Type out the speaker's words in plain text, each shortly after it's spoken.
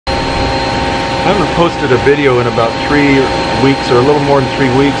I haven't posted a video in about 3 weeks, or a little more than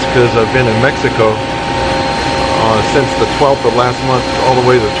 3 weeks, because I've been in Mexico since the 12th of last month all the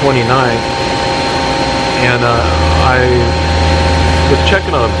way to the 29th. And I was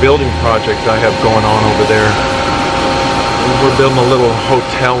checking on a building project I have going on over there. We're building a little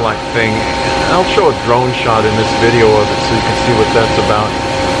hotel-like thing. I'll show a drone shot in this video of it so you can see what that's about.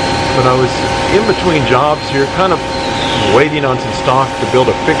 But I was in between jobs here, kind of waiting on some stock to build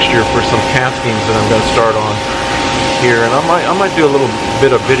a fixture for some castings that I'm going to start on here. And I might do a little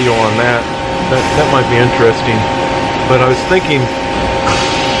bit of video on that. That might be interesting. But I was thinking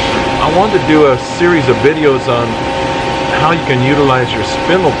I wanted to do a series of videos on how you can utilize your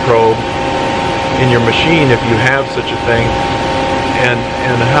spindle probe in your machine if you have such a thing, and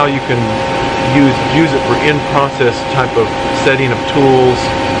how you can use it for in-process type of setting of tools,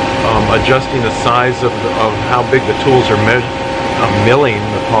 adjusting the size of how big the tools are milling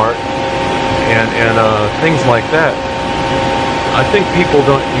the part, and things like that. I think people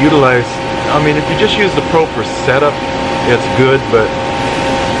don't utilize, I mean, if you just use the probe for setup, it's good, but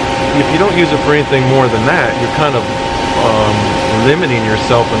if you don't use it for anything more than that, you're kind of limiting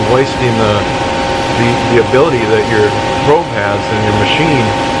yourself and wasting the ability that your probe has in your machine.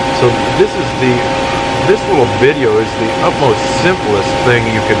 So this little video is the utmost simplest thing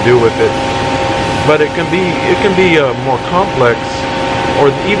you could do with it, but it can be more complex,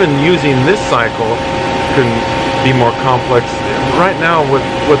 or even using this cycle can be more complex. Right now,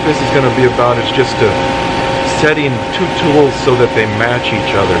 what this is going to be about is just setting two tools so that they match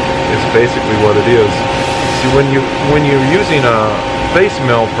each other. Is basically what it is. See, when you're using a face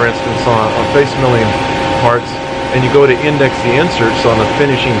mill, for instance, on face milling parts, and you go to index the inserts on a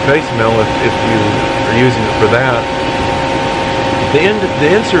finishing face mill, if you are using it for that, the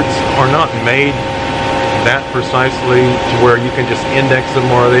inserts are not made that precisely to where you can just index them,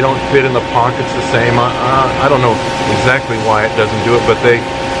 or they don't fit in the pockets the same. I don't know exactly why it doesn't do it, but they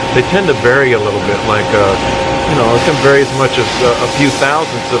tend to vary a little bit. Like you know, it can vary as much as a few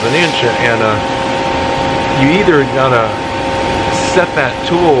thousandths of an inch, and you either gotta set that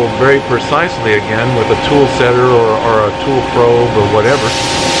tool very precisely again with a tool setter or a tool probe or whatever,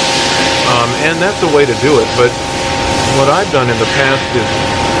 and that's a way to do it. But what I've done in the past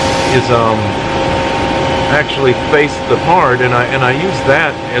is actually face the part, and I use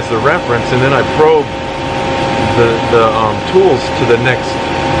that as the reference, and then I probe the tools to the next,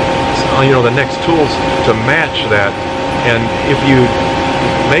 the next tools to match that. And if you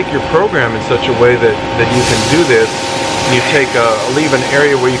make your program in such a way that you can do this, and you leave an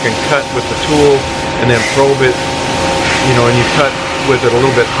area where you can cut with the tool and then probe it, and you cut with it a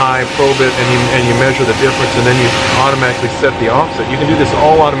little bit high, probe it, and you measure the difference, and then you automatically set the offset. You can do this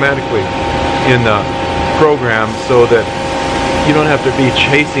all automatically in the program, so that you don't have to be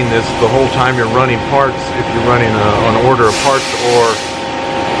chasing this the whole time you're running parts. If you're running an order of parts, or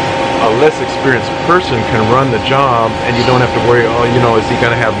a less experienced person can run the job, and you don't have to worry, is he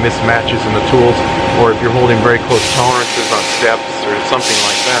going to have mismatches in the tools, or if you're holding very close tolerances on steps or something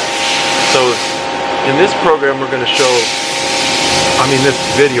like that. So in this program, we're going to show, this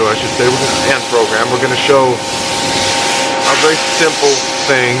video I should say, we're going to show a very simple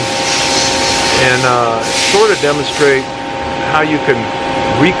thing, and sort of demonstrate how you can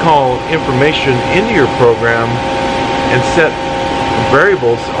recall information into your program and set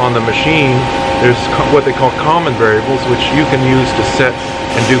variables on the machine. There's what they call common variables, which you can use to set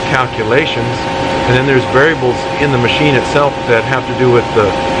and do calculations, and then there's variables in the machine itself that have to do with the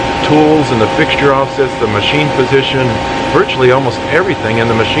tools and the fixture offsets, the machine position, virtually almost everything in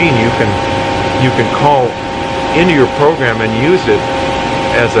the machine you can call into your program and use it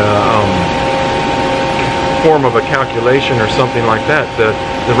as a form of a calculation or something like that.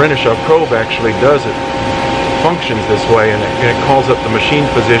 The Reninshaw probe actually does it, functions this way, and it calls up the machine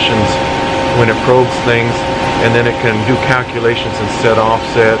positions when it probes things, and then it can do calculations and set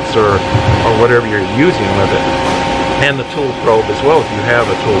offsets or whatever you're using with it. And the tool probe as well, if you have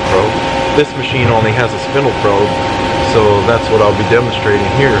a tool probe. This machine only has a spindle probe, so that's what I'll be demonstrating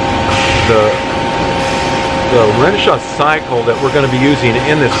here. The Reninshaw cycle that we're going to be using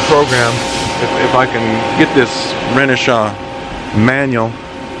in this program, if I can get this Reninshaw manual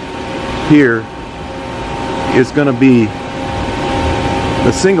here, is going to be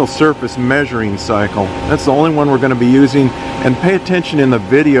the single surface measuring cycle. That's the only one we're going to be using. And pay attention in the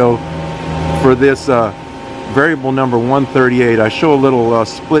video for this variable number 138. I show a little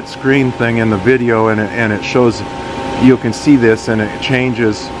split screen thing in the video, and it shows, you can see this, and it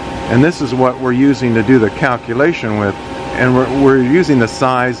changes. And this is what we're using to do the calculation with. And we're using the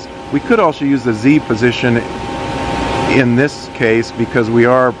size. We could also use the Z position in this case, because we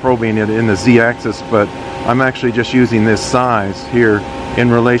are probing it in the Z-axis, but I'm actually just using this size here in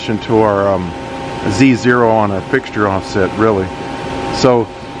relation to our Z0 on our fixture offset, really. So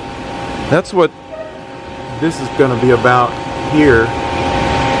that's what this is going to be about here.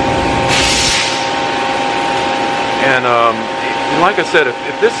 And like I said,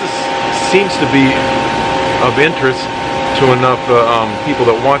 if this seems to be of interest to enough people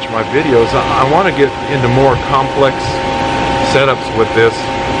that watch my videos, I want to get into more complex setups with this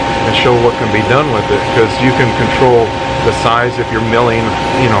and show what can be done with it, because you can control the size if you're milling,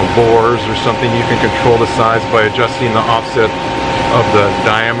 bores or something. You can control the size by adjusting the offset of the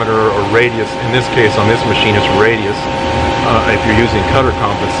diameter or radius. In this case, on this machine, it's radius. If you're using cutter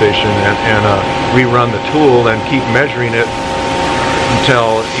compensation, and rerun the tool and keep measuring it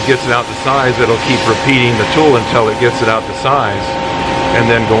until it gets it out to size. It'll keep repeating the tool until it gets it out to size, and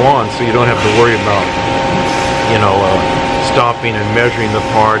then go on. So you don't have to worry about, stopping and measuring the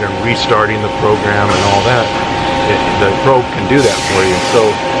part and restarting the program and all that. The probe can do that for you. So,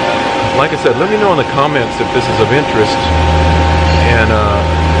 like I said, let me know in the comments if this is of interest, and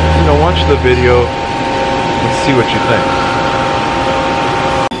watch the video and see what you think.